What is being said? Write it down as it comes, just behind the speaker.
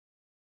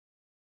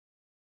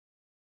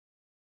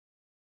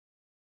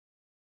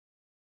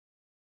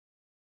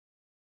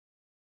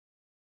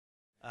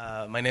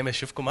My name is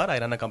Shiv Kumar. I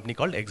run a company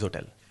called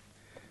Exotel.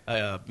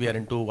 We are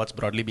into what's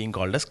broadly being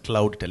called as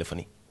cloud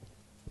telephony.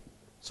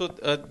 So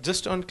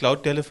just on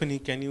cloud telephony,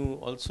 can you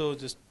also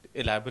just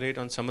elaborate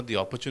on some of the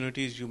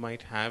opportunities you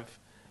might have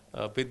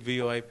with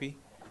VoIP?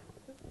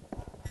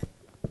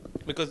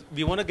 Because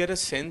we want to get a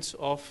sense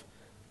of,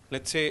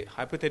 let's say,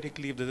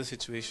 hypothetically, if there's a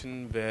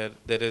situation where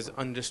there is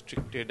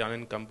unrestricted,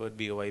 unencumbered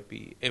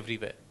VoIP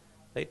everywhere,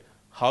 right?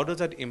 How does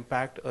that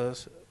impact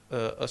us?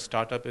 A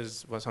startup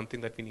was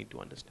something that we need to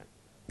understand.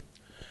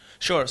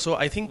 Sure. So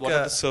I think what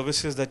are the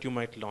services that you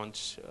might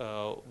launch?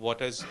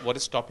 What is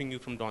stopping you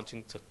from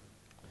launching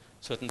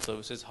certain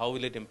services? How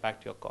will it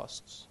impact your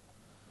costs?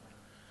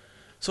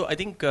 So I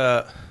think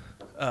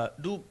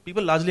do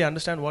people largely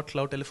understand what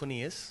cloud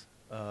telephony is?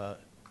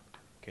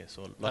 Okay,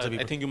 so lots of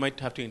people. I think you might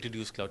have to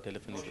introduce cloud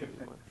telephony.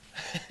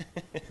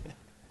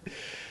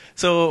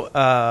 So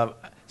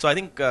I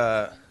think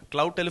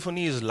cloud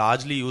telephony is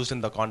largely used in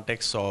the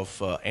context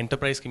of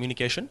enterprise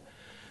communication.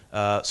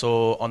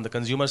 So on the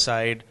consumer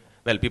side,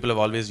 well, people have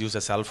always used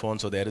a cell phone,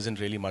 so there isn't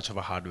really much of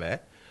a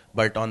hardware.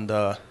 But on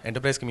the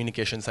enterprise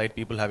communication side,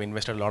 people have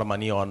invested a lot of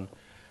money on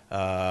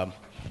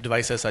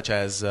devices such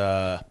as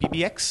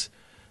PBX.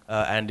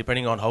 And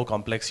depending on how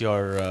complex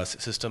your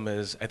system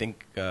is, I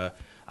think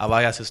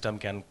Avaya system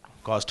can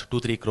cost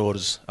 2-3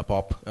 crores a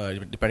pop,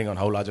 depending on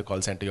how large a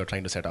call center you're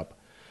trying to set up.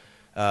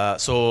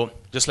 So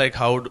just like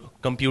how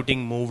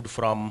computing moved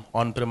from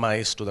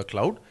on-premise to the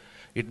cloud,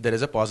 there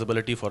is a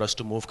possibility for us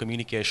to move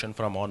communication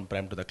from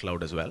on-prem to the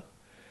cloud as well.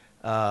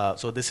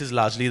 So this is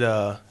largely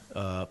the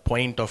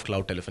point of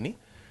cloud telephony.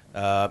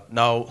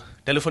 Now,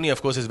 telephony,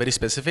 of course, is very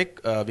specific.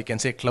 We can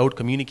say cloud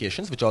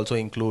communications, which also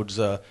includes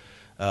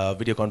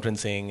video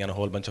conferencing and a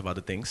whole bunch of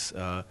other things.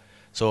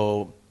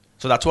 So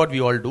that's what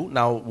we all do.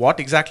 Now, what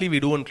exactly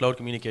we do in cloud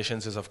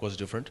communications is, of course,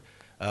 different.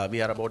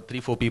 We are about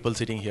 3-4 people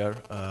sitting here.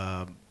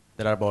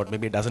 There are about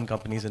maybe a dozen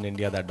companies in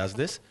India that does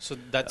this. So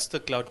that's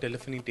the cloud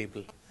telephony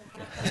table.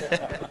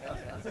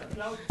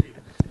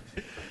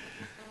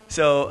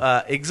 So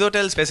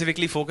Exotel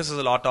specifically focuses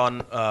a lot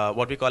on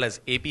what we call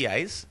as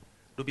APIs.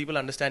 Do people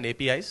understand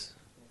APIs?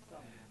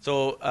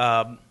 So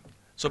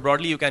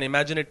broadly, you can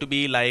imagine it to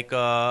be like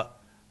a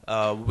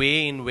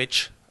way in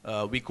which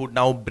we could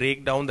now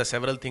break down the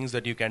several things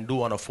that you can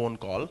do on a phone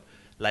call,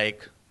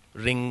 like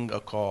ring a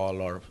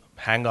call or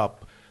hang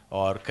up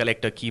or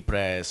collect a key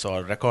press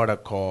or record a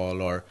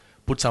call or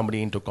put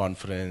somebody into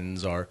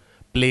conference or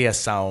play a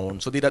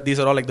sound. So these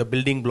are all like the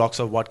building blocks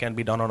of what can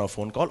be done on a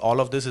phone call. All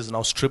of this is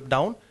now stripped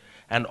down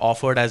and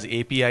offered as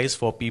APIs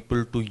for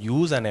people to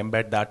use and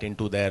embed that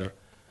into their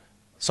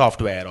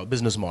software or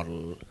business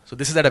model. So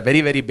this is at a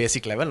very, very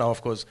basic level. Now,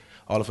 of course,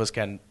 all of us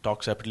can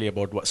talk separately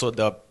about what. So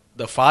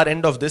the far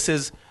end of this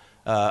is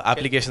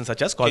applications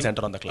such as call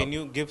center on the cloud. Can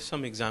you give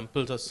some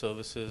examples of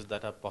services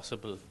that are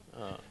possible?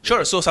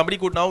 Sure. So somebody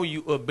could now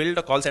build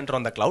a call center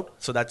on the cloud.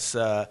 So that's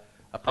a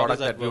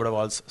product that we would have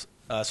also.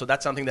 So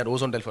that's something that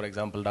Ozontel, for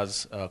example,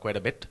 does quite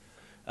a bit.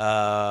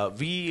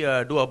 We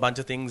do a bunch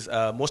of things.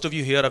 Most of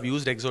you here have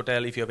used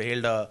Exotel if you have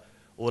hailed a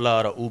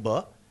Ola or a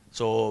Uber.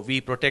 So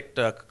we protect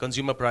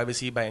consumer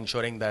privacy by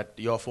ensuring that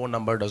your phone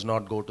number does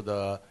not go to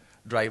the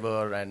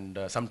driver and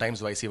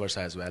sometimes vice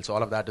versa as well. So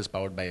all of that is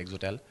powered by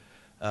Exotel.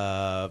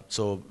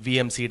 So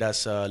VMC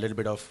does a little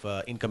bit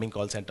of incoming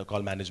call center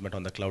call management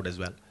on the cloud as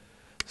well.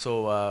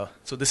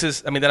 So this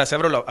is, I mean, there are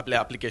several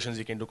applications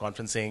you can do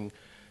conferencing.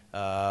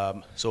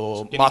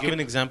 So can you give an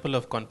example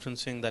of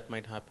conferencing that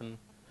might happen?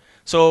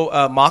 So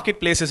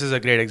marketplaces is a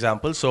great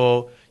example.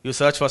 So you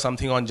search for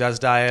something on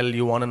Just Dial,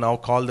 you want to now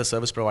call the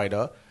service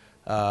provider.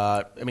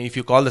 I mean, if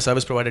you call the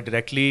service provider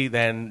directly,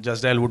 then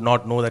Just Dial would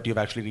not know that you've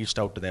actually reached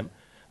out to them.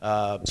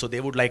 So they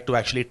would like to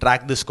actually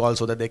track this call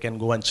so that they can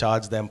go and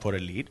charge them for a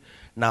lead.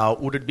 Now,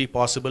 would it be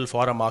possible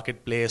for a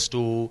marketplace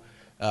to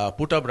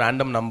put up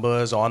random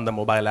numbers on the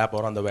mobile app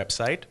or on the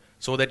website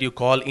so that you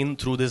call in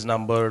through this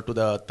number to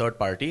the third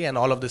party, and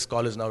all of this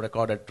call is now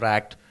recorded,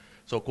 tracked,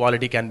 so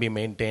quality can be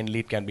maintained,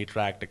 lead can be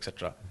tracked,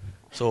 etc.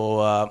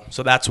 So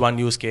that's one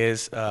use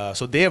case.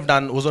 So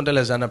Ozontel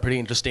has done a pretty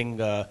interesting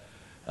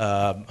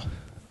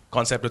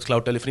concept with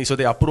cloud telephony. So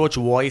they approach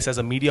voice as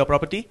a media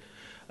property.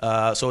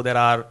 So there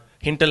are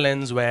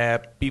hinterlands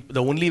where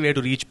the only way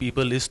to reach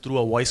people is through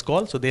a voice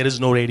call. So there is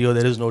no radio,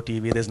 there is no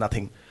TV, there's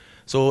nothing.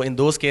 So in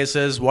those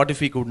cases, what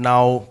if we could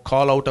now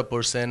call out a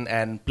person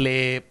and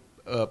play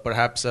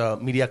perhaps a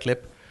media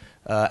clip,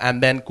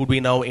 and then could we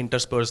now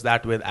intersperse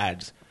that with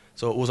ads?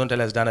 So Ozontel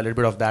has done a little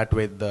bit of that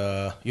with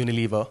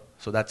Unilever.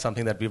 So that's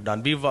something that we've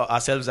done. We've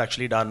ourselves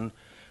actually done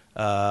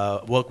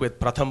work with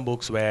Pratham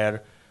Books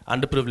where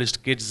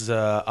underprivileged kids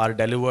are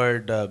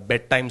delivered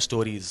bedtime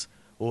stories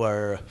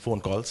over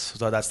phone calls.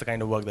 So that's the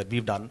kind of work that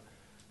we've done.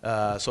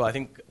 So I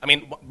think, I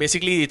mean,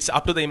 basically it's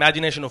up to the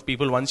imagination of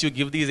people. Once you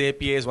give these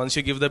APIs, once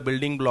you give the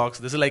building blocks,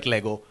 this is like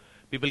Lego.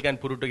 People can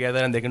put it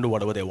together and they can do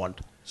whatever they want.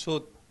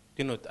 So,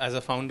 as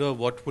a founder,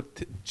 what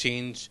would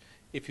change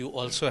if you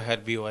also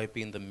had VoIP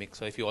in the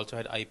mix, or if you also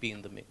had IP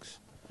in the mix?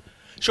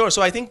 Sure.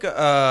 So I think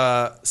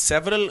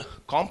several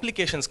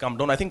complications come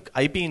down. I think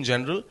IP in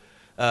general,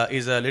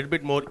 is a little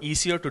bit more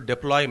easier to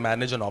deploy,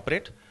 manage, and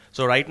operate.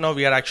 So right now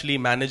we are actually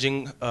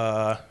managing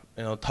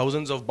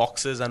thousands of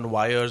boxes and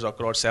wires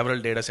across several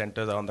data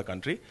centers around the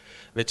country,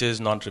 which is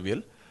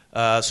non-trivial.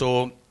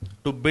 So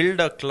to build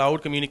a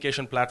cloud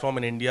communication platform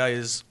in India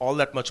is all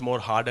that much more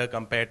harder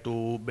compared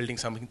to building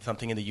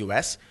something in the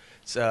US.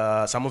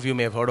 Some of you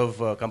may have heard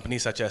of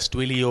companies such as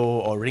Twilio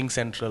or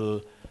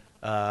RingCentral,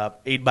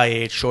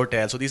 8x8,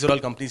 ShoreTel. So these are all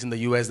companies in the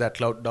US that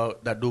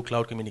do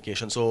cloud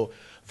communication. So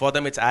for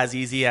them, it's as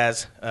easy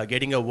as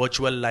getting a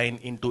virtual line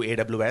into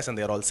AWS, and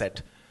they're all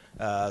set.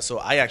 So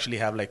I actually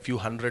have like few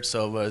hundred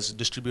servers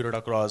distributed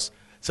across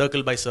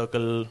circle by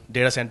circle,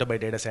 data center by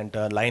data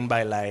center, line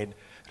by line,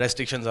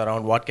 restrictions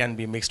around what can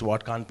be mixed,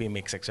 what can't be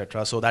mixed,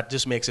 etc. So that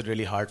just makes it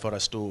really hard for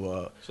us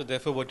to... So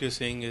therefore what you're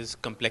saying is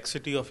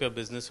complexity of your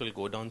business will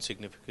go down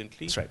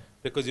significantly. That's right.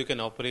 Because you can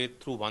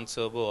operate through one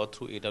server or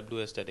through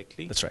AWS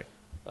directly. That's right.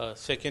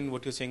 Second,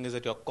 what you're saying is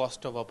that your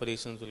cost of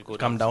operations will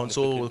come down.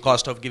 So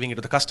cost of giving it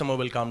to the customer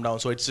will come down.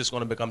 So it's just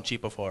going to become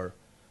cheaper for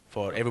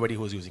everybody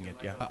who's using it.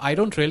 Yeah. I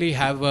don't really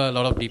have a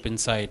lot of deep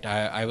insight.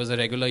 I was a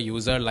regular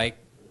user like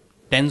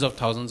tens of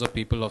thousands of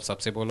people of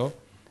Subsebolo,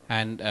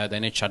 and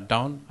then it shut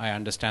down. I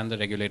understand the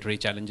regulatory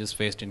challenges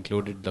faced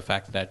included the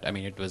fact that,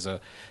 it was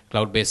a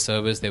cloud-based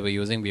service. They were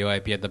using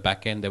VoIP at the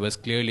back end. There was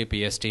clearly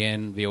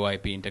PSTN,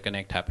 VoIP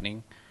interconnect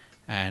happening.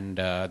 And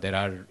there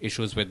are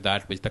issues with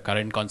that, which the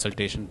current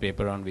consultation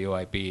paper on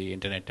VoIP,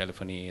 Internet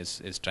Telephony,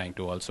 is trying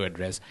to also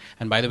address.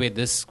 And by the way,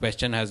 this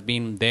question has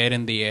been there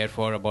in the air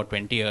for about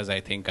 20 years,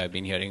 I think. I've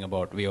been hearing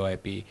about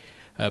VoIP.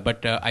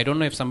 But I don't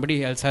know if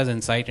somebody else has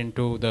insight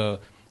into the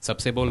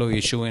Subsebolo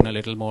issue in a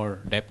little more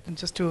depth. And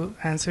just to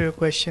answer your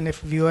question,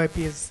 if VoIP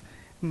is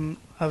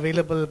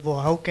available,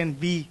 how can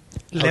we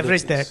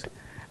leverage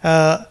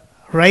that?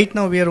 Right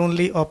now, we are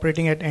only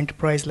operating at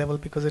enterprise level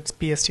because it's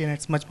PSTN and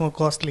it's much more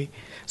costly.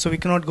 So we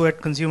cannot go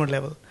at consumer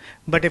level.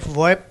 But if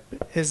VoIP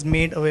is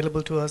made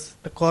available to us,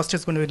 the cost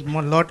is going to be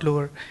a lot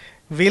lower.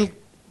 We'll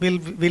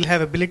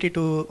have ability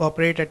to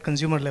operate at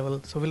consumer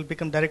level. So we'll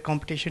become direct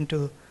competition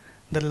to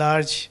the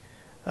large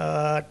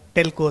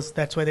telcos.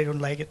 That's why they don't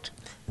like it.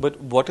 But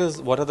what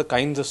are the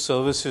kinds of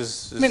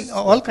services?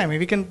 All kinds.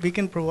 We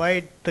can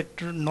provide the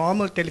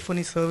normal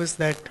telephony service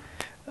that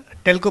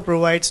telco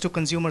provides to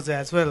consumers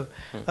as well.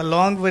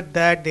 Along with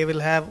that, we will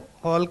have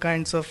all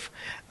kinds of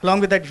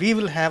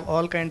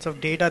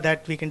data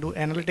that we can do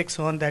analytics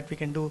on, that we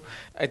can do.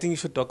 I think you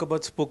should talk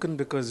about Spoken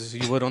because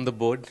you were on the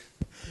board.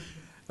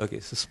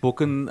 Okay, so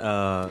Spoken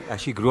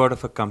actually grew out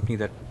of a company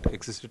that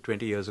existed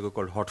 20 years ago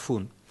called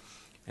Hotphone.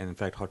 And in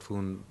fact,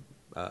 Hotphone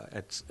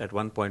at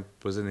one point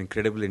was an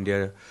incredible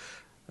India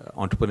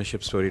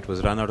entrepreneurship story. It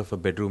was run out of a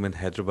bedroom in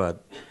Hyderabad.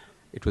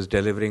 It was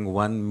delivering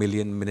 1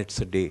 million minutes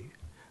a day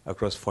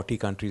across 40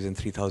 countries and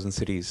 3,000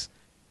 cities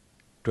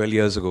 12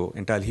 years ago,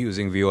 entirely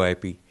using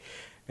VoIP.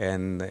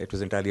 And it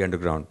was entirely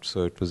underground.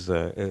 So it was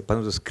one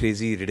of those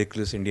crazy,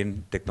 ridiculous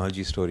Indian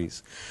technology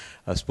stories.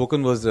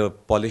 Spoken was the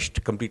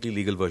polished, completely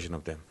legal version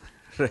of them,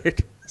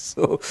 right?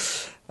 So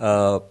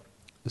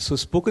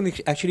Spoken,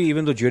 actually,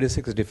 even though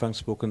GeoDesic is defunct,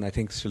 Spoken, I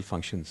think, still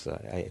functions.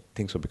 I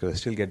think so, because I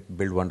still get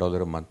billed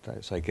 $1 a month.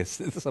 So I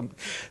guess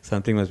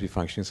something must be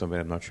functioning somewhere.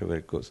 I'm not sure where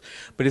it goes.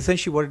 But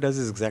essentially what it does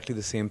is exactly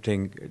the same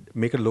thing.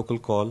 Make a local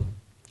call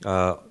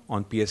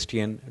on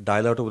PSTN,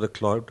 dial out over the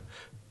cloud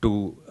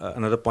to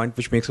another point,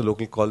 which makes a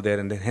local call there,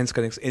 and then hence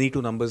connects any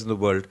two numbers in the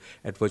world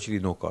at virtually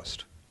no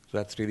cost. So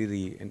that's really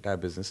the entire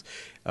business.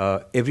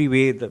 Every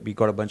way that we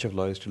got a bunch of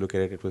lawyers to look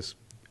at it, it was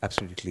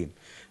absolutely clean.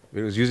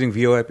 It was using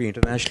VoIP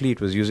internationally.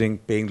 It was using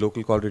paying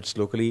local call rates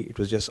locally. It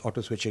was just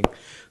auto-switching.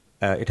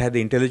 It had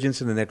the intelligence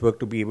in the network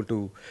to be able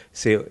to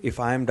say, if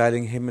I am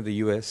dialing him in the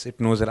US, it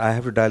knows that I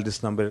have to dial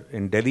this number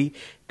in Delhi.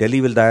 Delhi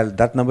will dial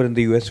that number in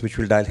the US, which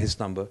will dial his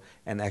number.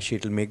 And actually,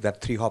 it will make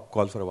that 3-hop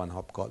call for a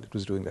 1-hop call. It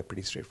was doing that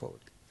pretty straightforward.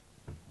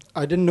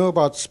 I didn't know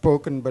about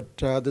Spoken, but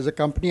there's a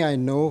company I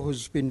know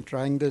who's been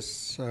trying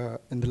this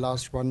in the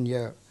last 1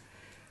 year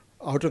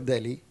out of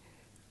Delhi.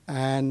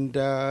 And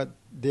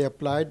they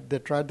tried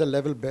the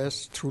level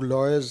best through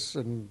lawyers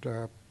and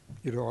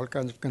all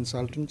kinds of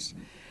consultants.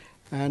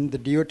 And the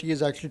DOT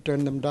has actually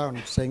turned them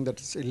down, saying that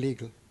it's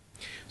illegal.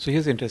 So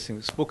here's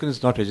interesting. Spoken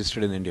is not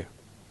registered in India.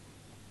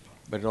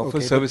 But it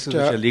offers services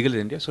which are legal in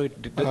India, so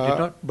it did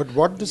not. But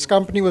what this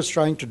company was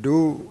trying to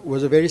do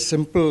was a very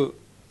simple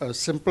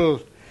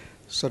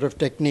sort of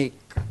technique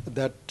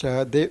that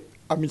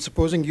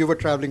supposing you were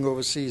traveling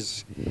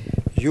overseas,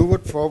 you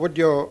would forward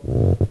your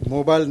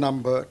mobile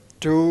number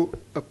to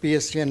a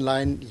PSTN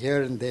line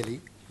here in Delhi,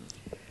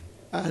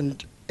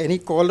 and any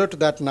caller to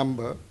that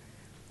number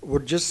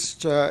would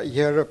just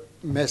hear a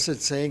message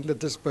saying that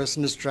this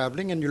person is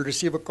traveling, and you'll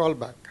receive a call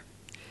back.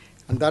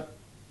 And that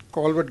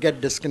call would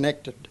get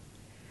disconnected.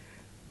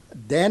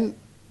 Then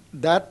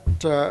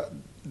the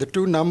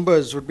two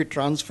numbers would be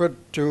transferred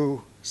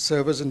to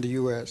servers in the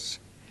US,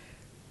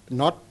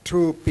 not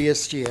through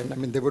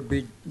PSTN. There would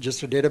be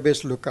just a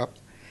database lookup.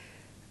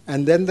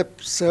 And then the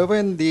server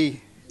in the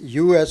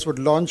US would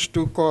launch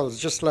two calls,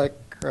 just like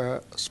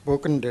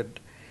Spoken did.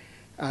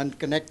 and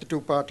connect the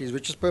two parties,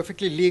 which is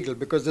perfectly legal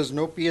because there's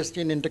no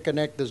PSTN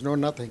interconnect, there's no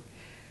nothing.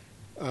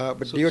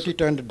 But DOT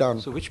turned it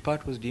down. So which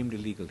part was deemed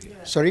illegal here?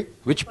 Sorry?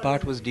 Which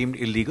part was deemed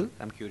illegal?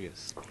 I'm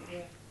curious.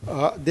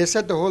 They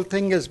said the whole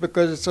thing is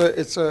because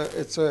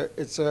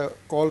it's a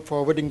call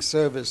forwarding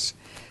service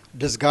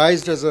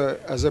disguised as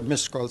a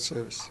missed call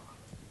service.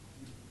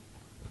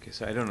 Okay,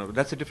 so I don't know. But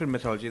that's a different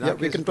methodology. Yeah,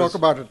 we can talk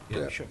about it.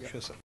 Yeah, sure,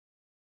 sir.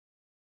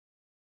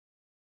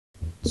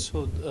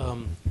 So,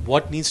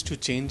 what needs to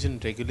change in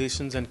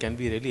regulations, and can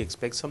we really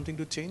expect something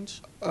to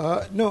change?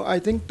 No, I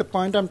think the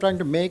point I'm trying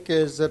to make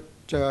is that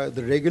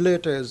the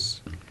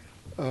regulators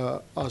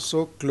are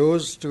so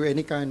close to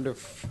any kind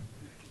of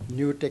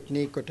new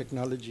technique or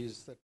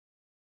technologies that